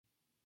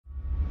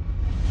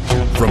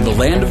From the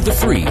land of the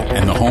free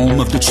and the home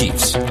of the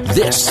Chiefs,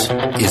 this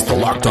is the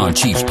Locked On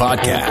Chiefs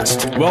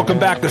podcast. Welcome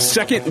back. The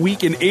second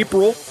week in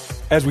April,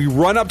 as we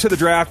run up to the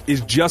draft, is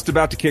just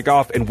about to kick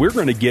off, and we're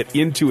going to get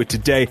into it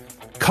today.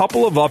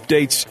 Couple of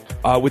updates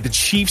with the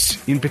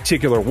Chiefs in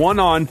particular. One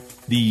on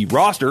the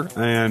roster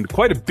and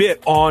quite a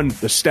bit on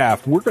the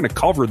staff. We're going to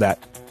cover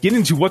that, get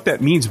into what that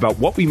means about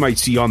what we might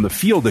see on the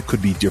field that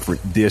could be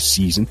different this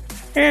season.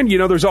 And, you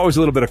know, there's always a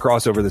little bit of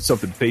crossover that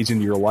something fades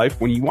into your life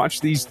when you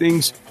watch these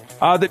things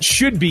that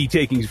should be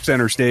taking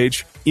center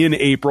stage in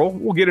April.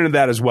 We'll get into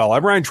that as well.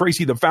 I'm Ryan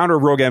Tracy, the founder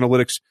of Rogue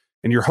Analytics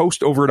and your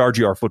host over at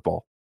RGR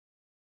Football.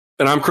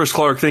 And I'm Chris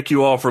Clark. Thank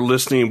you all for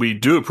listening. We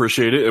do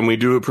appreciate it, and we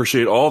do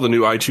appreciate all the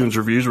new iTunes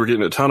reviews. We're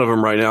getting a ton of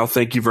them right now.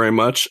 Thank you very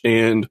much,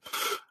 and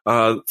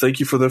thank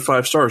you for the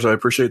 5 stars. I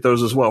appreciate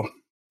those as well.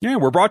 Yeah,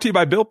 we're brought to you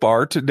by Built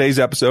Bar, today's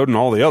episode and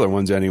all the other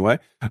ones anyway.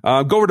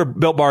 Go over to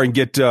Built Bar and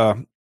get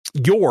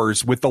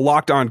yours with the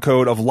Locked On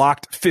code of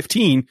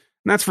LOCKED15, and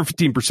that's for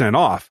 15%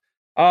 off.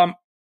 And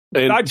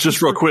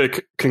just real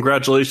quick,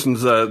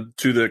 congratulations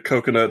to the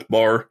coconut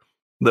bar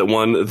that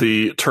won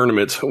the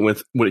tournament when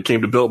it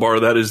came to Built Bar.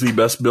 That is the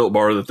best Built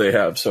Bar that they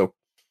have. So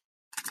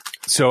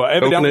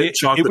evidently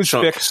it was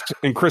fixed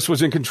and Chris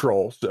was in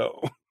control.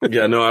 So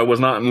yeah, no, I was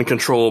not in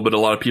control, but a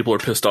lot of people are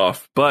pissed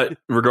off. But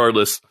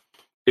regardless,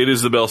 it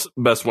is the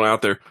best one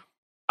out there.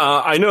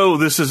 I know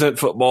this isn't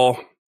football,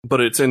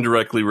 but it's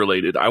indirectly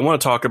related. I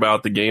want to talk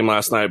about the game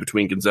last night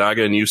between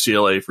Gonzaga and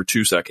UCLA for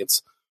 2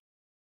 seconds.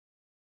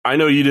 I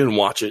know you didn't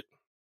watch it,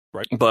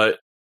 right? But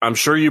I'm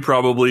sure you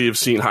probably have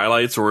seen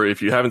highlights, or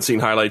if you haven't seen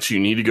highlights, you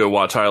need to go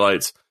watch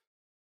highlights.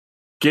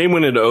 Game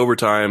went into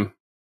overtime,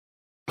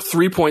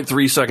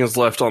 3.3 seconds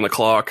left on the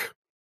clock.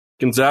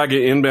 Gonzaga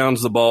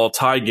inbounds the ball,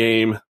 tie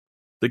game.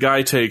 The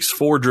guy takes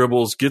 4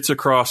 dribbles, gets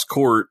across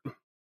court,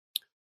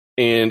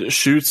 and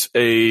shoots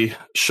a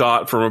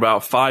shot from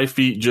about 5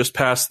 feet just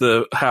past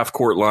the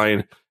half-court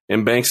line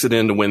and banks it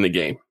in to win the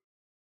game.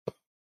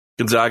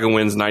 Gonzaga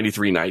wins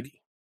 93-90.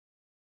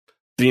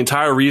 The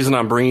entire reason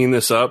I'm bringing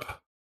this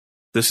up,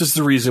 this is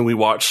the reason we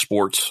watch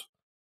sports.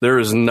 There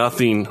is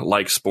nothing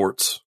like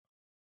sports.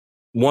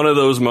 One of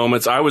those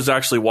moments, I was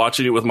actually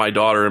watching it with my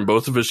daughter, and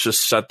both of us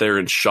just sat there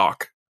in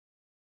shock.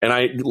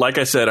 And like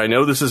I said, I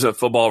know this isn't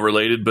football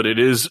related, but it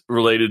is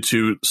related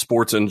to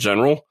sports in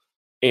general.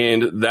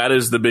 And that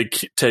is the big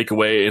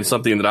takeaway, and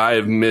something that I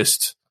have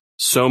missed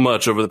so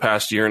much over the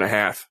past year and a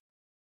half,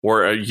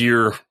 or a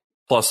year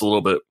plus a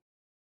little bit,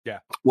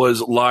 was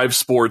live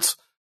sports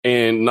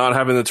and not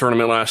having the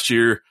tournament last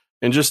year,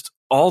 and just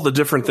all the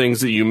different things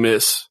that you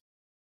miss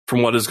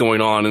from what is going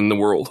on in the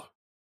world.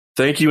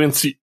 Thank you,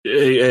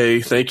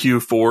 NCAA. Thank you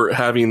for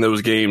having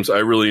those games. I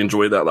really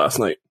enjoyed that last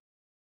night.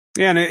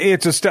 Yeah, and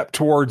it's a step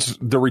towards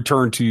the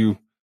return to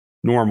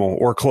normal,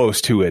 or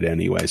close to it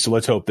anyway. So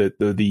let's hope that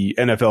the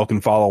NFL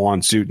can follow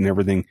on suit and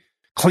everything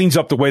cleans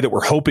up the way that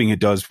we're hoping it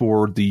does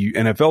for the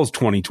NFL's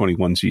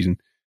 2021 season.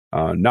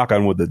 Knock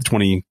on wood, the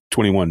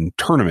 2021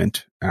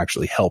 tournament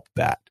actually helped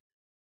that.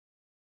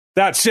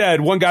 That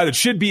said, one guy that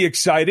should be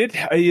excited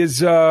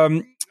is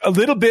a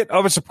little bit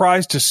of a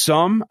surprise to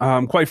some.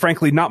 Quite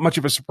frankly, not much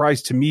of a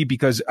surprise to me,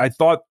 because I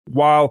thought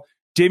while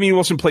Damien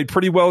Wilson played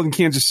pretty well in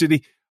Kansas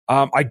City,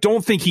 I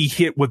don't think he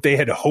hit what they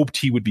had hoped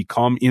he would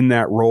become in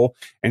that role.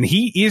 And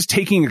he is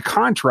taking a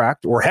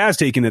contract, or has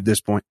taken at this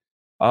point,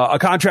 a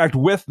contract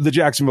with the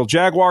Jacksonville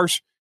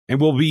Jaguars,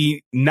 and will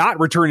be not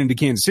returning to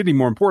Kansas City,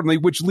 more importantly,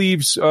 which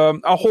leaves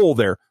a hole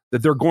there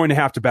that they're going to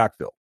have to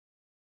backfill.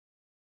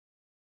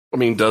 I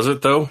mean, does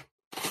it though?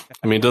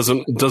 I mean,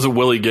 doesn't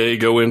Willie Gay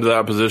go into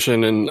that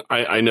position? And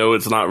I know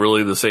it's not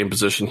really the same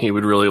position he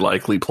would really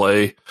likely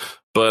play,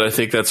 but I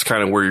think that's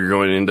kind of where you're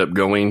going to end up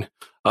going.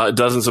 It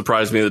doesn't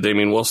surprise me that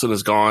Damien Wilson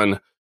is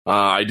gone.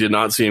 I did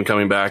not see him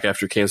coming back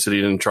after Kansas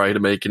City didn't try to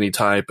make any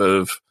type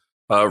of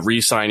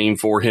re-signing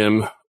for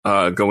him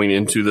going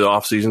into the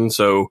offseason.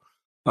 So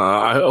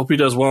I hope he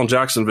does well in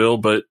Jacksonville,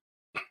 but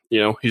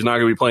you know, he's not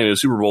going to be playing in a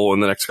Super Bowl in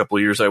the next couple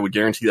of years. I would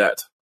guarantee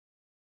that,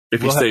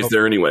 if he stays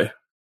there anyway.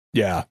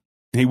 Yeah,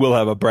 he will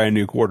have a brand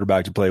new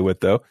quarterback to play with,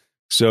 though.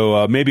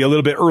 So maybe a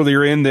little bit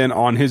earlier in than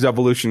on his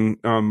evolution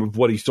of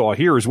what he saw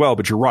here as well.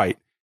 But you're right.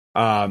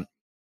 And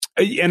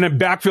in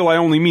backfill, I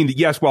only mean that,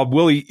 yes, while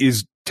Willie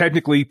is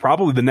technically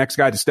probably the next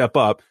guy to step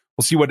up,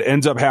 we'll see what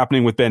ends up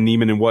happening with Ben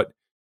Neiman and what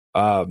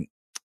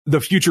the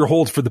future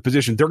holds for the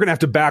position. They're going to have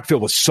to backfill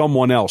with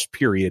someone else,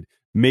 period.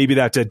 Maybe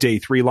that's a day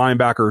 3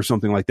 linebacker or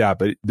something like that,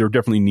 but there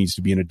definitely needs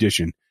to be an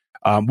addition.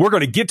 We're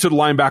going to get to the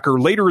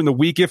linebacker later in the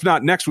week, if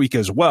not next week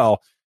as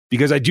well,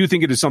 because I do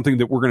think it is something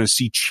that we're going to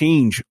see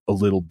change a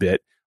little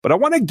bit. But I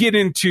want to get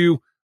into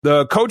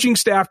the coaching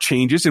staff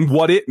changes and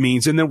what it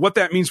means, and then what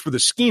that means for the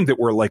scheme that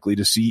we're likely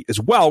to see as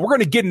well. We're going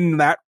to get into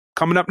that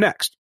coming up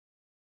next.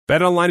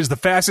 BetOnline is the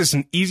fastest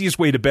and easiest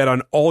way to bet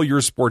on all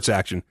your sports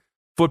action.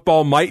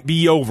 Football might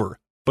be over,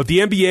 but the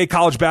NBA,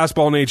 college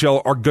basketball, and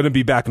NHL are going to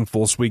be back in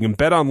full swing, and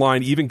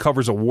BetOnline even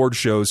covers award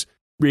shows,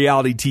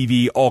 reality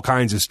TV, all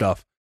kinds of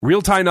stuff.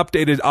 Real-time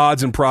updated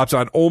odds and props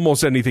on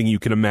almost anything you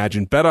can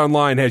imagine.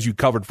 BetOnline has you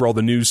covered for all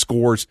the news,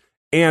 scores,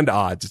 and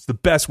odds. It's the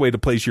best way to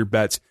place your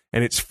bets,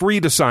 and it's free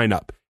to sign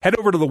up. Head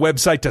over to the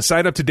website to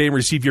sign up today and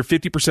receive your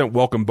 50%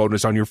 welcome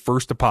bonus on your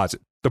first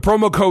deposit. The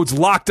promo code's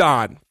Locked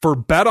On for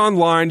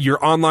BetOnline,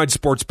 your online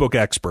sportsbook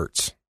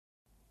experts.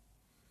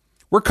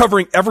 We're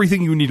covering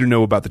everything you need to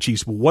know about the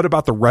Chiefs, but what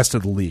about the rest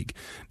of the league?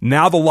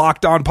 Now the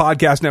Locked On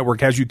Podcast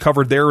Network has you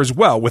covered there as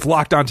well with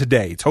Locked On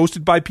Today. It's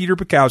hosted by Peter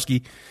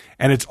Bukowski,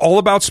 and it's all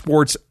about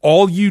sports,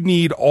 all you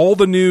need, all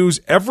the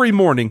news every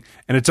morning,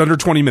 and it's under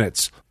 20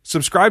 minutes.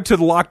 Subscribe to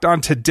the Locked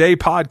On Today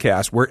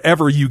podcast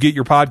wherever you get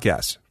your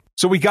podcasts.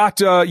 So we got,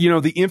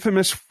 the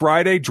infamous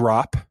Friday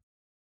drop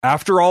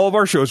after all of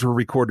our shows were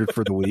recorded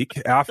for the week,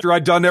 after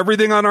I'd done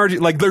everything on RG.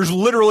 Like, there's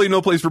literally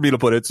no place for me to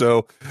put it.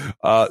 So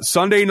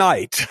Sunday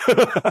night,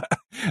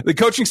 the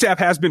coaching staff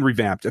has been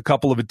revamped, a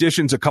couple of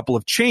additions, a couple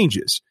of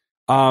changes.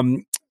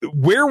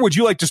 Where would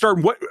you like to start?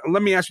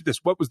 Let me ask you this.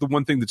 What was the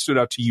one thing that stood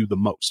out to you the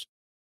most?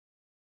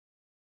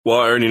 Well,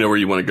 I already know where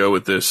you want to go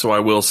with this, so I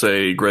will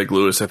say Greg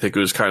Lewis. I think it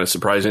was kind of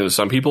surprising to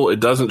some people. It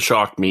doesn't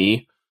shock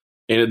me,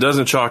 and it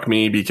doesn't shock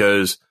me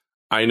because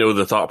I know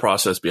the thought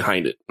process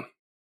behind it.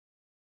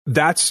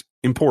 That's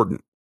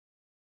important.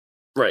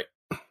 Right.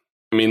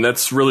 I mean,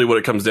 that's really what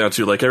it comes down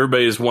to. Like,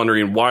 everybody's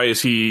wondering, why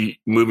is he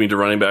moving to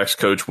running backs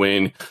coach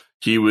when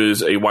he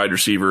was a wide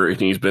receiver and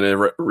he's been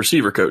a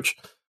receiver coach?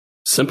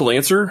 Simple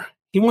answer,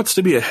 he wants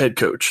to be a head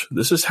coach.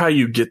 This is how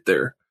you get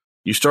there.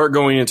 You start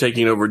going and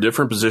taking over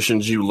different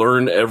positions. You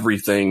learn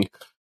everything.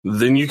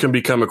 Then you can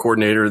become a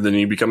coordinator. Then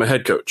you become a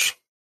head coach.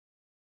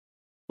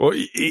 Well,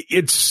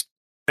 it's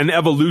an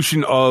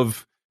evolution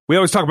of, we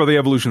always talk about the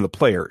evolution of the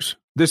players.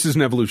 This is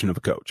an evolution of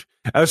a coach,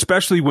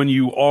 especially when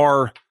you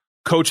are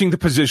coaching the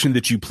position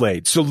that you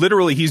played. So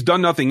literally, he's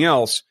done nothing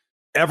else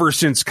ever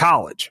since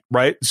college,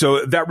 right?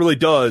 So that really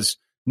does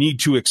need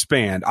to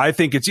expand. I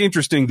think it's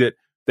interesting that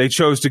they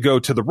chose to go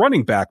to the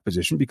running back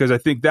position because I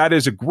think that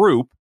is a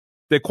group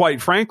that,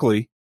 quite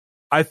frankly,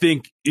 I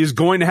think is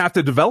going to have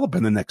to develop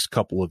in the next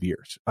couple of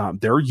years.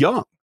 They're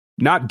young,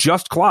 not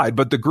just Clyde,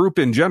 but the group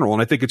in general.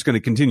 And I think it's going to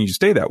continue to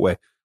stay that way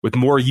with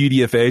more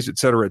UDFAs, et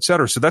cetera, et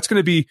cetera. So that's going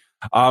to be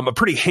a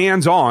pretty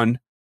hands-on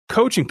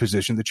coaching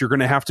position that you're going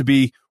to have to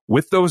be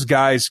with those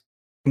guys,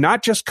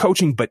 not just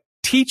coaching, but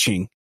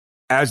teaching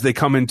as they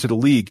come into the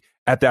league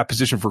at that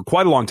position for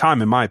quite a long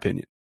time, in my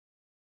opinion.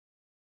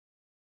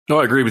 No,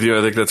 I agree with you.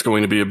 I think that's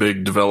going to be a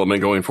big development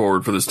going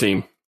forward for this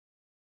team.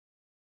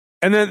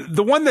 And then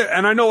the one that,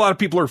 and I know a lot of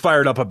people are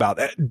fired up about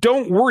that.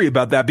 Don't worry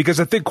about that because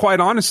I think, quite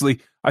honestly,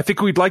 I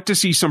think we'd like to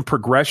see some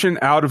progression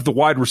out of the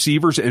wide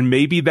receivers, and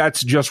maybe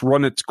that's just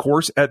run its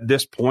course at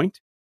this point.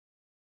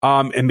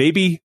 And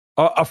maybe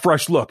a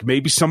fresh look,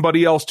 maybe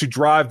somebody else to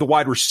drive the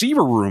wide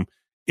receiver room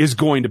is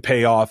going to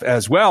pay off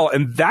as well.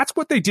 And that's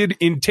what they did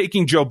in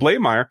taking Joe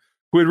Blameyer,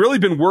 who had really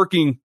been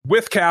working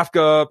with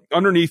Kafka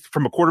underneath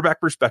from a quarterback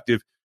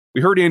perspective.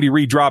 We heard Andy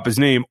Reid drop his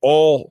name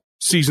all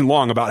season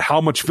long about how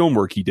much film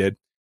work he did.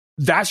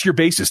 That's your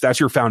basis. That's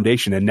your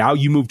foundation. And now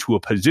you move to a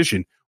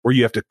position where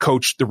you have to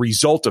coach the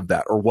result of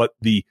that or what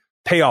the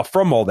payoff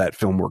from all that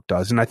film work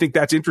does. And I think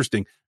that's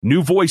interesting.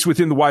 New voice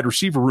within the wide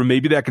receiver room.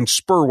 Maybe that can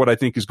spur what I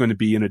think is going to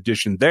be an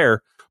addition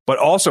there, but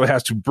also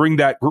has to bring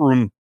that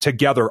room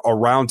together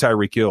around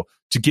Tyreek Hill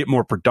to get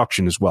more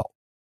production as well.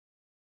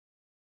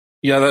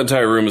 Yeah, that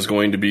entire room is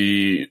going to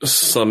be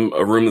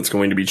a room that's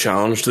going to be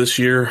challenged this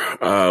year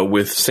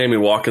with Sammy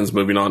Watkins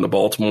moving on to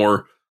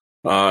Baltimore.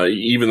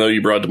 Even though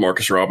you brought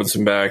Demarcus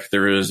Robinson back,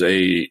 there is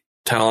a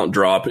talent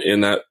drop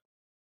in that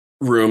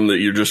room that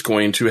you're just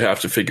going to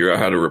have to figure out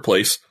how to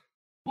replace.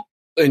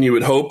 And you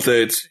would hope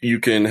that you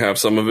can have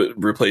some of it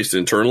replaced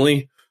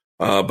internally,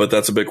 but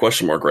that's a big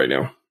question mark right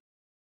now.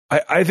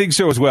 I think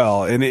so as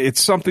well. And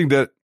it's something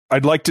that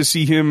I'd like to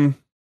see him,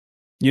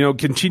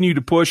 continue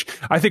to push.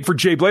 I think for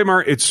Jay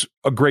Blameyer, it's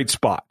a great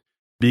spot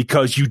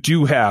because you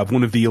do have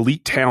one of the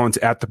elite talents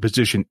at the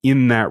position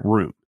in that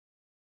room.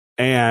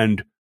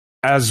 And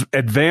as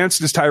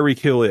advanced as Tyreek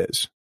Hill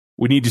is,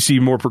 we need to see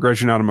more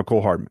progression out of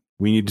McCole Hardman.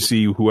 We need to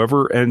see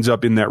whoever ends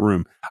up in that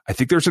room. I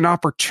think there's an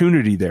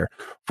opportunity there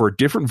for a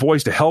different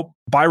voice to help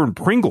Byron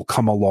Pringle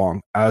come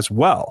along as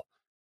well.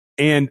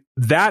 And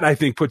that, I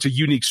think, puts a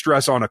unique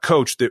stress on a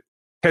coach that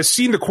has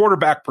seen the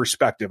quarterback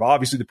perspective,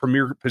 obviously the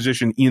premier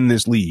position in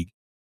this league.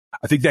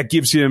 I think that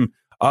gives him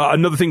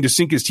another thing to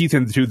sink his teeth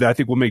into that I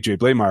think will make Jay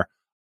Blameyer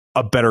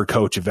a better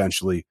coach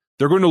eventually.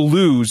 They're going to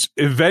lose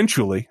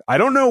eventually. I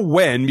don't know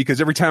when,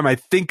 because every time I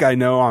think I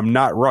know, I'm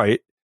not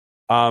right.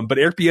 But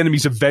Eric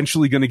Bieniemy's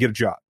eventually going to get a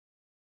job.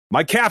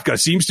 Mike Kafka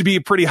seems to be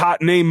a pretty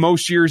hot name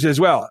most years as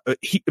well.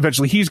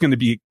 Eventually, he's going to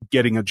be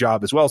getting a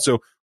job as well. So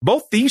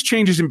both these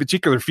changes in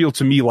particular feel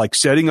to me like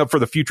setting up for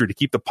the future to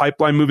keep the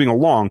pipeline moving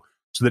along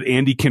so that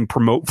Andy can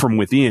promote from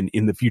within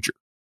in the future.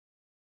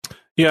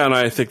 Yeah, and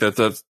I think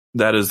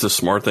that is the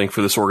smart thing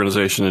for this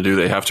organization to do.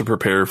 They have to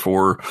prepare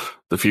for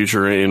the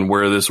future and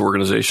where this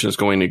organization is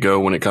going to go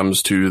when it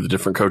comes to the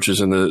different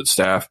coaches and the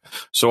staff.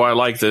 So I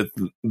like that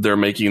they're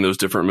making those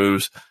different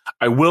moves.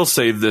 I will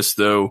say this,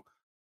 though.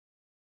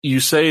 you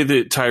say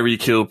that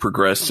Tyreek Hill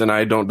progressed, and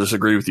I don't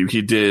disagree with you.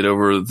 He did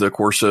over the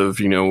course of,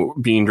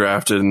 being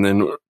drafted and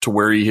then to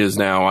where he is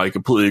now. I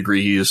completely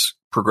agree. He has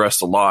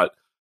progressed a lot,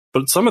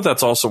 but some of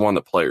that's also on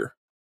the player.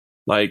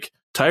 Like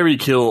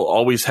Tyreek Hill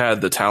always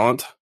had the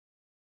talent,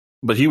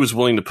 but he was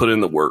willing to put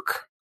in the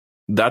work.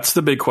 That's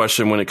the big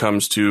question when it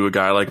comes to a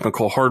guy like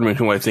McCole Hardman,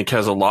 who I think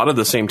has a lot of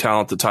the same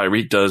talent that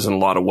Tyreek does in a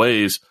lot of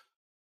ways,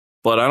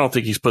 but I don't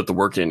think he's put the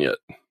work in yet.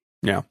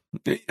 Yeah,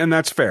 and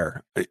that's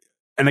fair.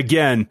 And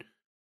again,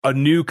 a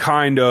new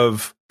kind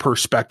of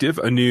perspective,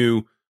 a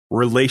new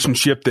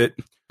relationship that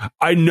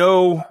I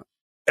know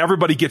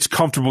everybody gets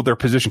comfortable with their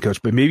position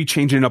coach, but maybe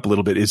changing it up a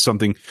little bit is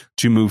something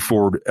to move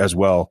forward as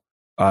well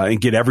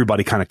and get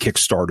everybody kind of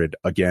kick-started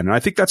again. And I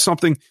think that's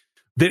something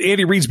that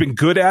Andy Reid's been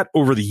good at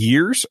over the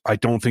years. I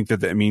don't think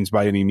that means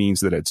by any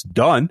means that it's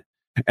done.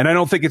 And I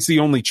don't think it's the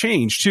only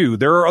change, too.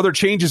 There are other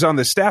changes on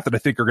this staff that I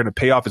think are going to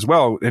pay off as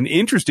well. An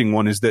interesting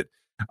one is that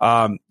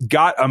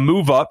got a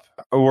move up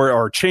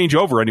or change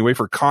over anyway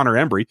for Connor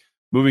Embry,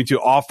 moving to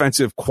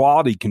offensive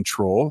quality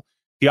control.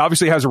 He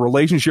obviously has a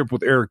relationship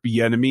with Eric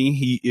Bieniemy.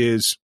 He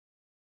is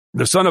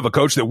the son of a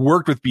coach that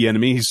worked with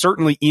Bieniemy. He's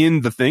certainly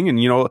in the thing. And,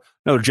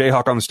 another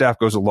Jayhawk on the staff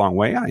goes a long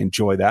way. I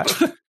enjoy that.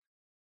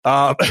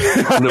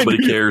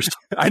 Nobody cares.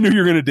 I knew you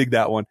were going to dig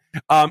that one.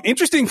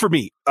 Interesting for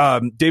me,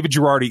 David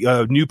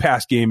Girardi, new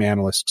pass game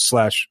analyst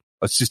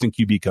 / assistant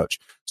QB coach.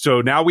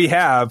 So now we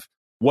have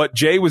what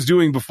Jay was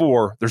doing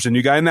before. There's a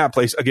new guy in that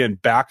place, again,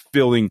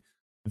 backfilling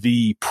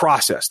the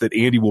process that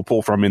Andy will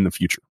pull from in the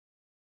future.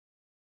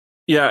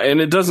 Yeah,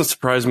 and it doesn't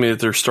surprise me that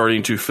they're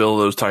starting to fill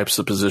those types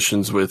of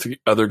positions with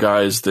other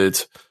guys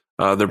that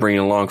they're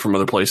bringing along from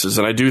other places.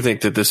 And I do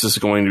think that this is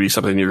going to be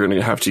something you're going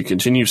to have to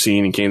continue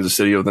seeing in Kansas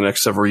City over the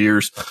next several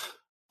years.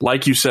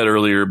 Like you said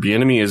earlier,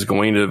 Bieniemy is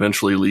going to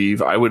eventually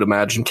leave. I would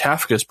imagine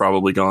Kafka's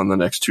probably gone the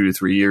next 2 to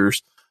 3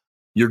 years.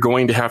 You're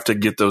going to have to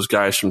get those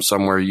guys from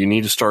somewhere. You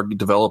need to start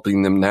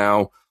developing them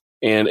now.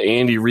 And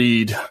Andy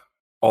Reid,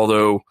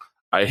 although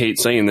I hate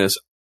saying this,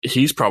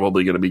 he's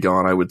probably going to be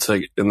gone, I would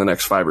say, in the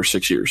next 5 or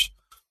 6 years.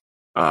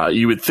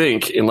 You would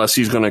think, unless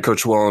he's going to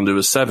coach well into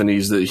his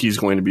 70s, that he's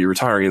going to be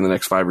retiring in the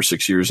next 5 or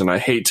 6 years. And I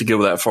hate to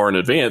go that far in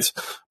advance,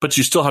 but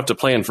you still have to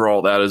plan for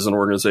all that as an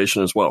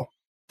organization as well.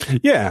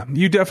 Yeah,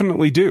 you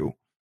definitely do.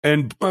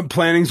 And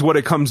planning is what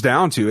it comes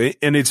down to.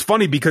 And it's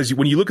funny because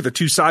when you look at the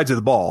two sides of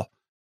the ball,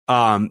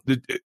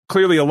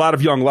 clearly a lot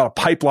of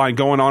pipeline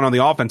going on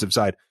the offensive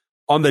side.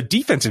 On the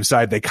defensive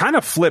side, they kind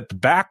of flipped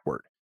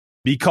backward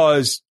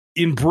because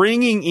in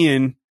bringing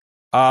in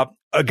a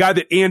guy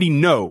that Andy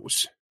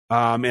knows,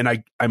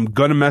 and I'm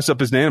going to mess up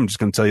his name. I'm just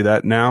going to tell you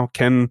that now.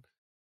 Ken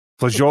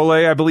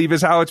Flajole, I believe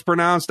is how it's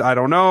pronounced. I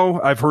don't know.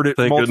 I've heard it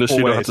multiple ways. Thank goodness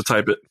you don't have to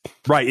type it.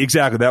 Right,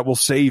 exactly. That will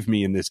save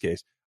me in this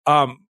case.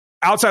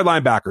 Outside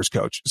linebackers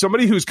coach,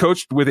 somebody who's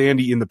coached with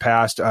Andy in the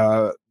past,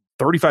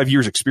 35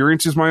 years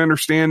experience is my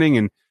understanding.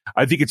 And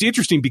I think it's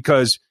interesting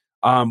because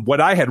what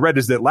I had read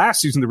is that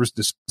last season there was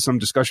some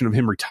discussion of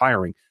him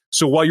retiring.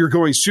 So while you're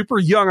going super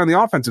young on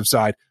the offensive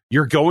side,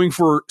 you're going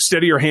for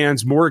steadier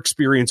hands, more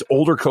experience,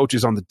 older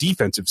coaches on the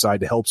defensive side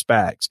to help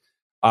Spags.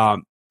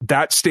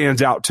 That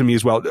stands out to me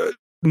as well.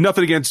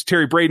 Nothing against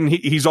Terry Braden.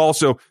 He's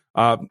also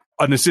an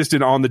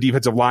assistant on the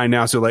defensive line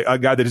now. So like a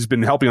guy that has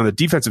been helping on the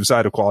defensive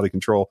side of quality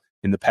control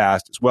in the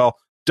past as well.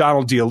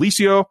 Donald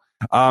D'Alicio.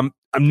 I'm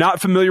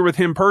not familiar with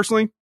him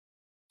personally,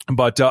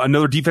 but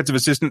another defensive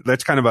assistant.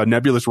 That's kind of a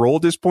nebulous role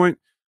at this point.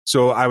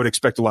 So I would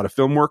expect a lot of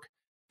film work.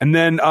 And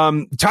then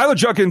Tyler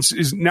Junkins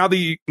is now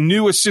the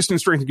new assistant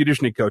strength and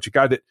conditioning coach, a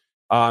guy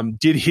that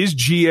did his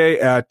GA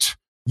at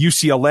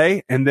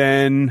UCLA. And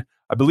then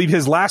I believe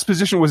his last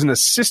position was an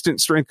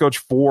assistant strength coach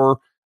for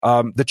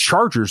the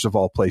Chargers of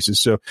all places.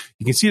 So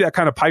you can see that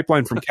kind of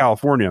pipeline from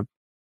California.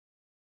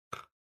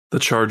 The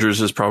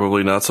Chargers is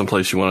probably not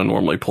someplace you want to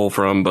normally pull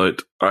from,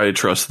 but I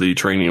trust the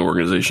training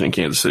organization in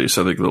Kansas City,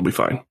 so I think they'll be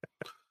fine.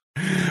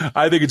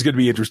 I think it's going to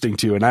be interesting,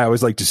 too. And I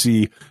always like to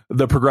see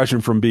the progression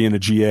from being a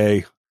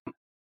GA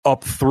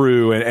up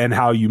through and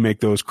how you make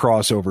those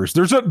crossovers.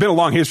 There's been a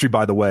long history,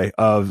 by the way,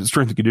 of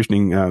strength and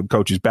conditioning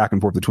coaches back and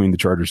forth between the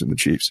Chargers and the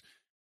Chiefs,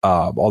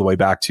 all the way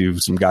back to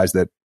some guys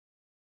that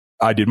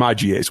I did my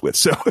GAs with.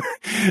 So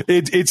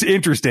it's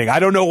interesting. I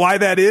don't know why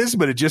that is,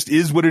 but it just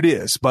is what it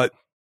is. But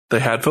they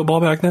had football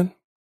back then?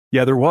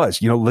 Yeah, there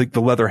was, like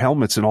the leather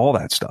helmets and all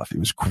that stuff. It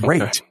was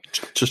great. Okay.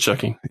 Just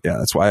checking. Yeah,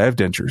 that's why I have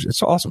dentures.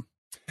 It's awesome.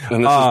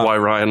 And this is why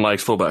Ryan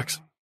likes fullbacks.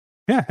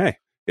 Yeah, hey,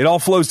 it all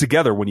flows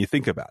together when you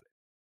think about it.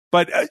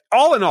 But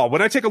all in all,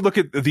 when I take a look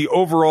at the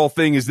overall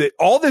thing is that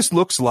all this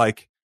looks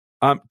like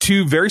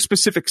two very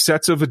specific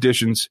sets of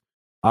additions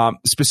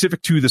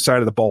specific to the side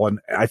of the ball. And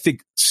I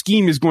think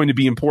scheme is going to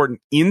be important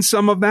in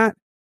some of that.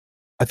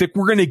 I think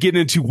we're going to get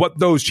into what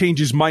those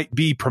changes might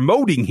be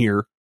promoting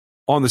here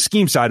on the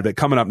scheme side of it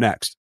coming up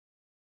next.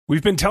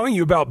 We've been telling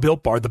you about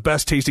Built Bar, the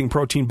best tasting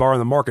protein bar on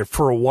the market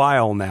for a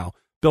while now.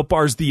 Built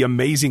Bar is the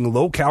amazing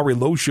low-calorie,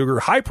 low-sugar,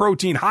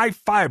 high-protein,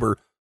 high-fiber,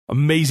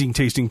 amazing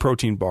tasting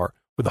protein bar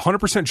with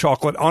 100%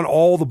 chocolate on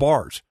all the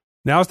bars.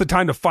 Now's the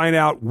time to find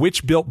out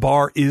which Built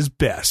Bar is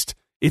best.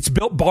 It's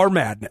Built Bar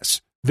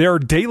Madness. their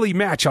daily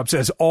matchups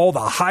as all the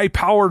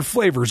high-powered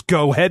flavors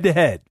go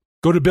head-to-head.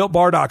 Go to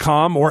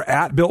BuiltBar.com or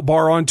at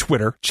BuiltBar on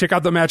Twitter. Check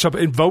out the matchup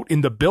and vote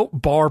in the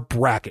Built Bar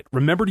bracket.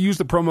 Remember to use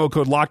the promo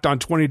code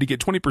LOCKEDON20 to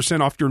get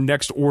 20% off your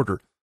next order.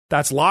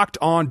 That's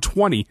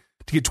LOCKEDON20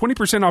 to get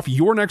 20% off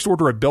your next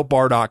order at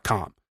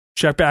BuiltBar.com.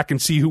 Check back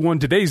and see who won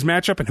today's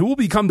matchup and who will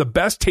become the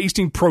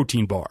best-tasting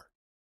protein bar.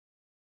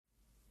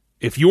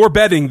 If you're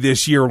betting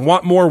this year and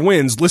want more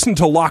wins, listen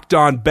to Locked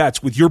On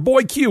Bets with your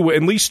boy Q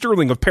and Lee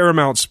Sterling of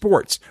Paramount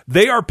Sports.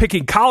 They are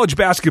picking college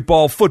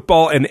basketball,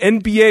 football, and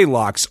NBA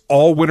locks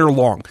all winter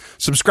long.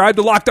 Subscribe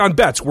to Locked On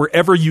Bets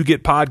wherever you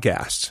get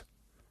podcasts.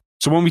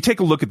 So when we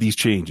take a look at these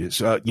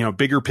changes,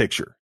 bigger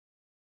picture,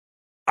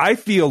 I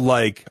feel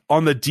like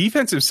on the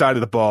defensive side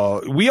of the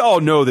ball, we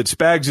all know that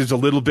Spags is a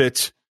little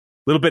bit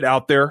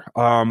out there,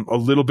 a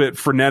little bit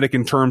frenetic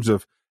in terms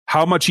of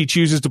how much he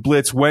chooses to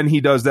blitz, when he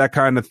does that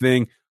kind of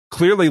thing.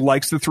 Clearly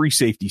likes the 3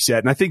 safety set.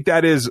 And I think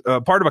that is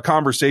part of a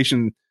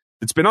conversation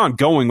that's been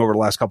ongoing over the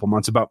last couple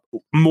months about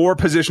more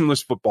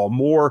positionless football,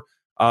 more,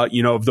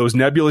 of those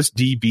nebulous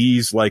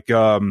DBs like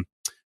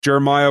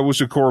Jeremiah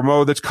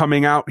Wusu-Koromo that's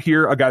coming out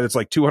here, a guy that's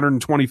like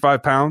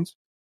 225 pounds.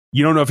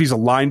 You don't know if he's a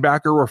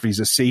linebacker or if he's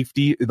a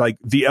safety, like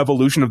the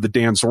evolution of the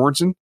Dan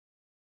Sorensen.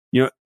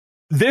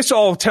 This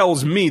all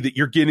tells me that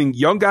you're getting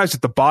young guys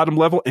at the bottom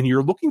level and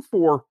you're looking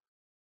for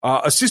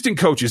assistant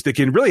coaches that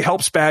can really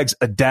help Spags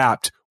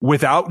adapt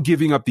without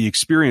giving up the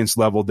experience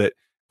level that,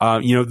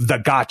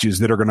 the gotchas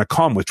that are going to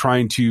come with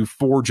trying to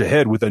forge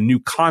ahead with a new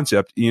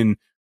concept in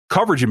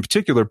coverage in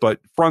particular, but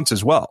fronts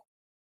as well.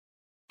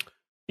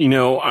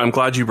 I'm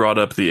glad you brought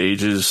up the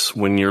ages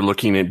when you're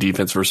looking at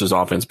defense versus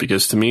offense,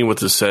 because to me, what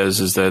this says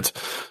is that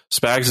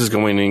Spags is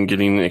going and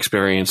getting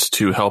experience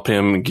to help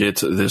him get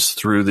this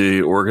through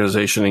the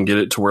organization and get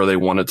it to where they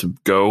want it to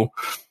go.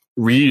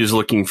 Reed is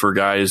looking for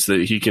guys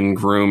that he can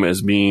groom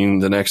as being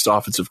the next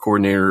offensive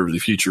coordinator of the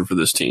future for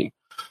this team.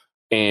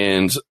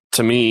 And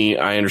to me,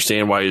 I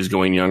understand why he's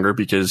going younger,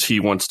 because he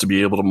wants to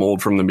be able to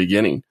mold from the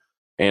beginning.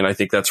 And I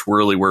think that's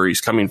really where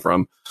he's coming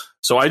from.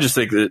 So I just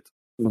think that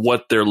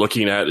what they're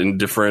looking at in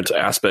different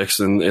aspects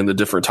and the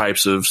different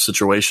types of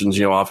situations,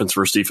 offense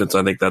versus defense,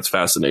 I think that's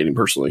fascinating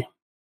personally.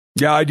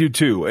 Yeah, I do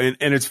too. And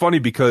it's funny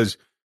because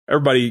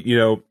everybody,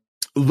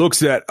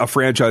 looks at a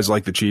franchise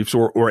like the Chiefs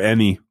or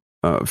any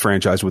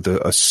franchise with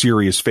a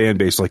serious fan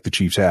base like the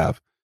Chiefs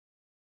have,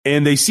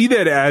 and they see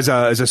that as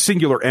a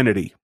singular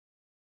entity.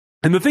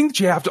 And the thing that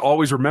you have to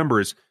always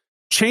remember is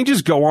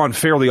changes go on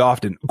fairly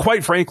often,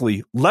 quite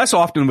frankly, less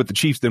often with the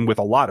Chiefs than with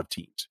a lot of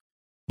teams.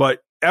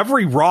 But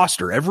every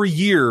roster, every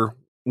year,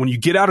 when you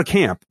get out of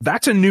camp,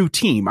 that's a new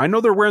team. I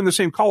know they're wearing the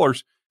same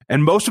colors,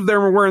 and most of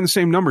them are wearing the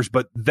same numbers,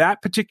 but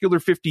that particular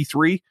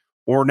 53,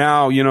 or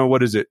now,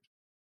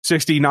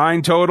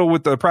 69 total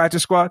with the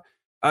practice squad.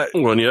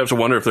 Well, and you have to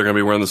wonder if they're going to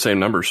be wearing the same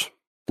numbers.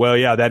 Well,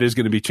 yeah, that is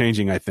going to be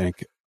changing, I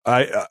think.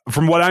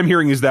 From what I'm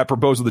hearing is that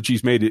proposal the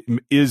Chiefs made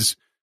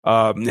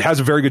has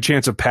a very good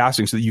chance of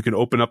passing so that you can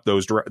open up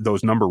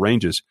those number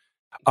ranges.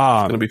 It's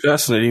going to be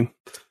fascinating.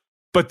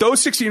 But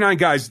those 69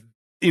 guys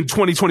in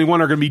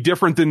 2021 are going to be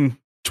different than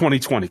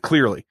 2020,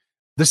 clearly.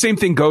 The same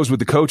thing goes with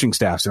the coaching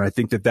staffs, and I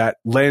think that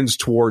lends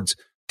towards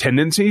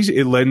tendencies.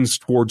 It lends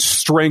towards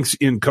strengths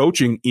in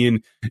coaching,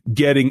 in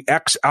getting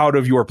X out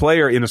of your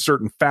player in a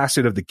certain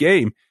facet of the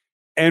game.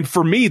 And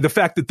for me, the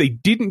fact that they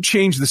didn't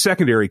change the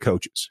secondary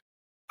coaches,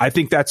 I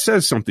think that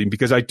says something,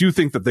 because I do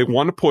think that they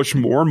want to push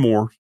more and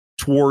more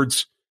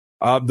towards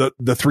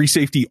the 3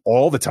 safety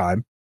all the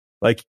time.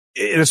 Like,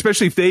 and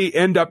especially if they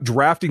end up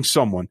drafting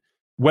someone,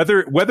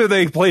 whether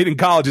they played in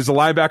college as a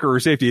linebacker or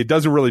a safety, it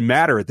doesn't really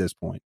matter at this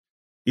point.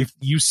 If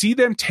you see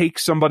them take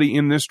somebody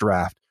in this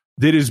draft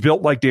that is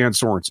built like Dan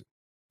Sorensen,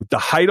 with the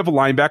height of a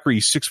linebacker,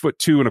 he's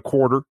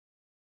 6'2.25",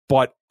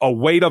 but a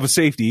weight of a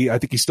safety, I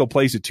think he still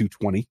plays at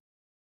 220.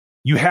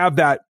 You have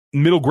that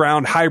middle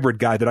ground hybrid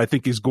guy that I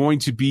think is going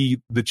to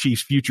be the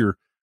Chiefs' future.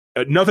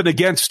 Nothing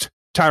against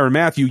Tyrann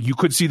Mathieu. You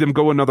could see them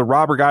go another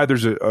robber guy.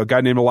 There's a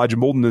guy named Elijah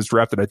Molden in this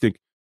draft that I think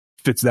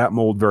fits that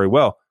mold very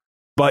well.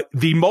 But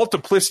the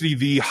multiplicity,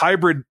 the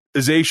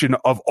hybridization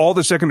of all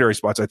the secondary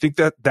spots, I think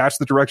that's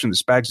the direction that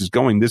Spags is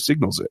going. This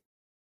signals it.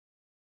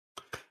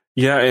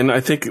 Yeah, and I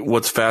think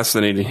what's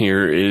fascinating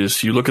here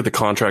is you look at the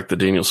contract that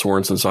Daniel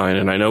Sorensen signed,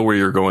 and I know where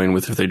you're going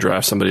with if they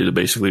draft somebody to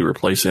basically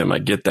replace him. I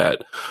get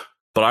that.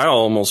 But I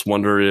almost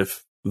wonder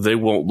if they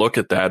won't look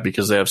at that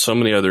because they have so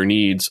many other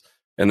needs,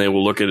 and they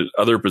will look at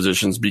other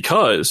positions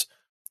because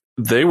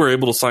they were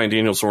able to sign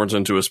Daniel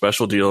Sorensen to a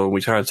special deal.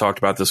 We kind of talked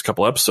about this a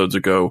couple episodes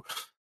ago.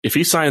 If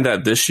he signed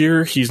that this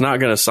year, he's not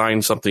going to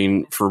sign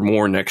something for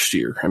more next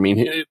year. I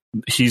mean,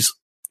 he's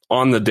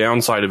on the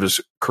downside of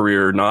his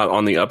career, not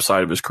on the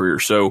upside of his career.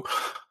 So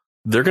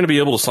they're going to be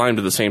able to sign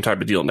to the same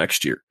type of deal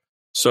next year.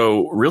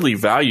 So really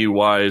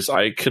value-wise,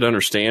 I could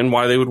understand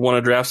why they would want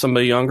to draft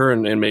somebody younger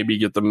and maybe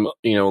get them,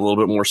 a little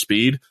bit more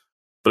speed.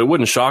 But it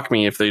wouldn't shock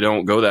me if they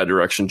don't go that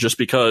direction, just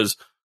because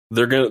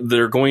they're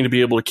going to be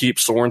able to keep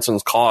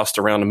Sorensen's cost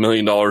around $1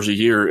 million a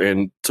year.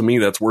 And to me,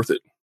 that's worth it.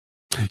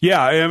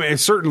 Yeah, I mean, it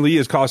certainly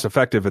is cost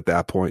effective at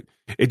that point.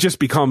 It just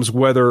becomes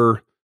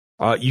whether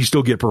you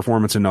still get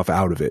performance enough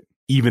out of it,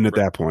 even at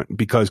that point,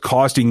 because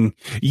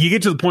you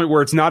get to the point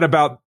where it's not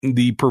about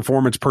the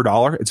performance per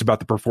dollar. It's about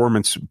the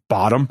performance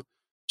bottom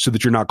so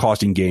that you're not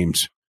costing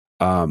games.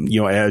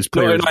 As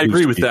players. No, I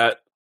agree with that.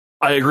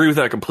 I agree with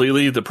that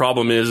completely. The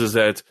problem is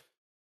that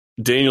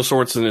Daniel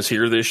Sorensen is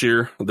here this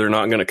year. They're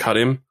not going to cut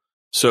him.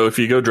 So if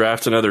you go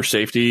draft another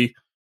safety,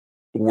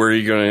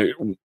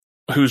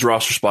 whose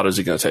roster spot is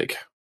he going to take?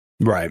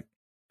 Right.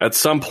 At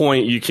some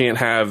point, you can't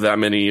have that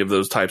many of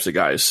those types of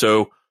guys.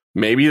 So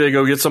maybe they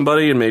go get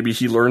somebody and maybe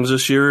he learns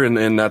this year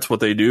and that's what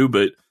they do.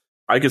 But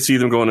I could see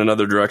them going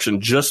another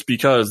direction just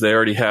because they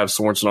already have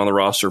Sorensen on the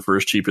roster for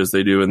as cheap as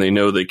they do, and they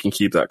know they can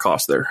keep that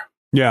cost there.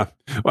 Yeah.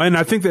 And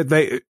I think that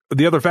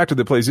the other factor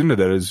that plays into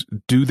that is,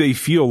 do they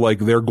feel like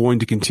they're going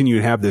to continue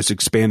to have this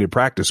expanded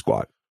practice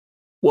squad?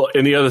 Well,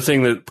 and the other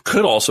thing that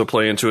could also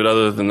play into it,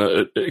 other than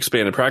the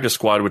expanded practice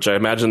squad, which I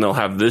imagine they'll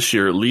have this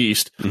year at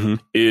least,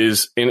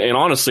 is, and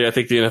honestly, I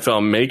think the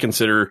NFL may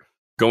consider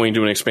going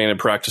to an expanded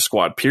practice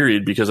squad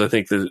period, because I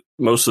think that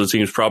most of the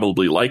teams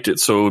probably liked it.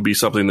 So it would be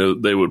something that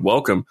they would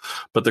welcome.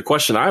 But the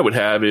question I would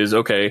have is,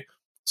 okay,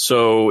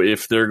 so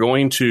if they're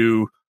going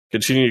to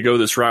continue to go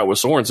this route with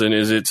Sorensen,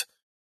 is it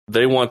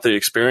they want the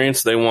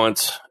experience? They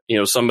want,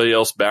 somebody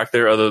else back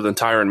there other than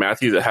Tyrann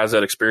Mathieu that has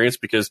that experience?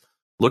 Because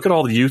look at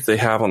all the youth they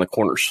have on the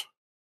corners.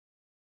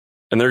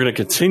 And they're going to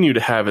continue to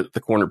have it at the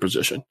corner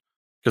position.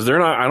 Because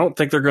I don't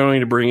think they're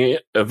going to bring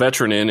a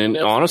veteran in. And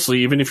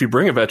honestly, even if you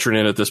bring a veteran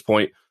in at this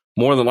point,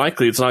 more than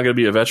likely it's not going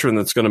to be a veteran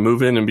that's going to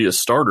move in and be a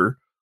starter.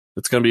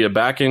 It's going to be a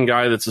back end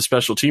guy that's a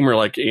special teamer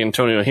like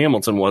Antonio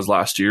Hamilton was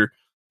last year.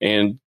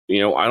 And,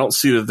 I don't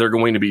see that they're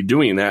going to be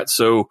doing that.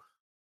 So,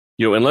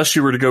 unless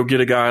you were to go get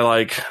a guy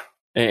like,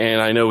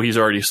 and I know he's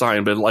already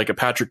signed, but like a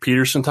Patrick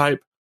Peterson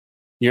type,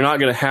 you're not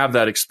going to have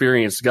that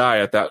experienced guy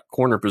at that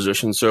corner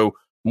position. So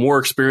more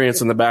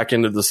experience in the back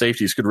end of the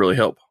safeties could really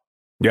help.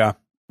 Yeah,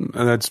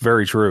 that's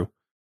very true.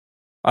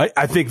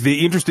 I think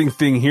the interesting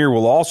thing here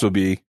will also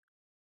be,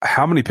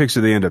 how many picks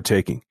do they end up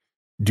taking?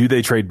 Do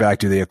they trade back?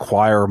 Do they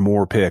acquire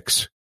more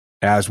picks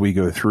as we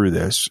go through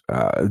this?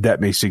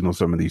 That may signal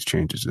some of these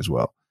changes as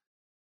well.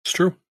 It's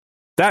true.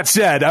 That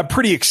said, I'm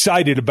pretty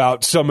excited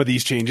about some of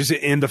these changes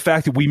and the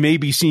fact that we may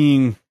be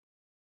seeing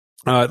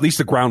at least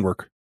the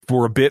groundwork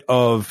for a bit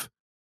of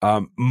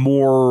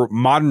more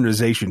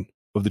modernization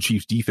of the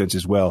Chiefs defense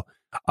as well.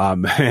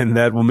 And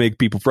that will make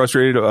people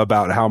frustrated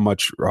about how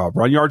much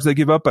run yards they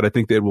give up, but I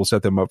think that will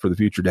set them up for the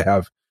future to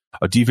have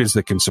a defense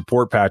that can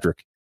support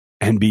Patrick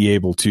and be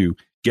able to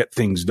get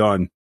things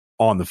done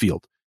on the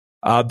field.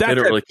 They don't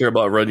really care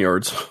about run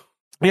yards.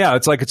 Yeah,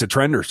 it's like it's a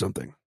trend or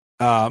something.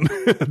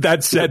 That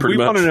said, we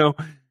want to know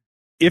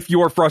if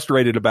you're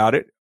frustrated about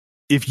it.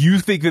 If you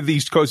think that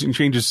these coaching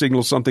changes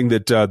signal something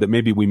that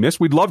maybe we missed,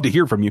 we'd love to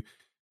hear from you.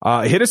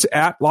 Hit us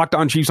at Locked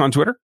On Chiefs on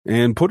Twitter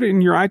and put it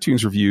in your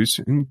iTunes reviews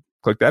and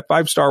click that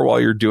 5-star while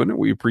you're doing it.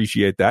 We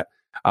appreciate that.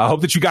 I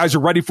hope that you guys are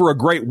ready for a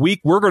great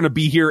week. We're going to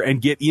be here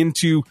and get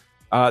into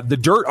the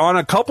dirt on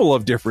a couple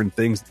of different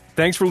things.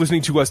 Thanks for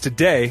listening to us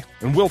today,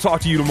 and we'll talk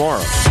to you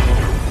tomorrow.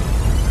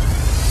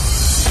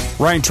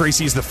 Ryan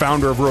Tracy is the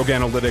founder of Rogue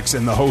Analytics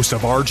and the host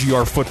of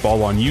RGR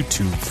Football on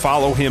YouTube.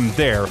 Follow him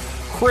there.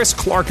 Chris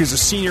Clark is a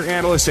senior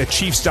analyst at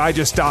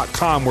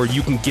ChiefsDigest.com, where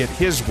you can get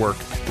his work.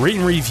 Rate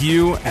and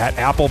review at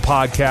Apple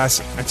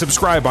Podcasts and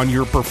subscribe on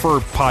your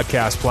preferred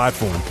podcast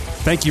platform.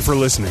 Thank you for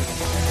listening.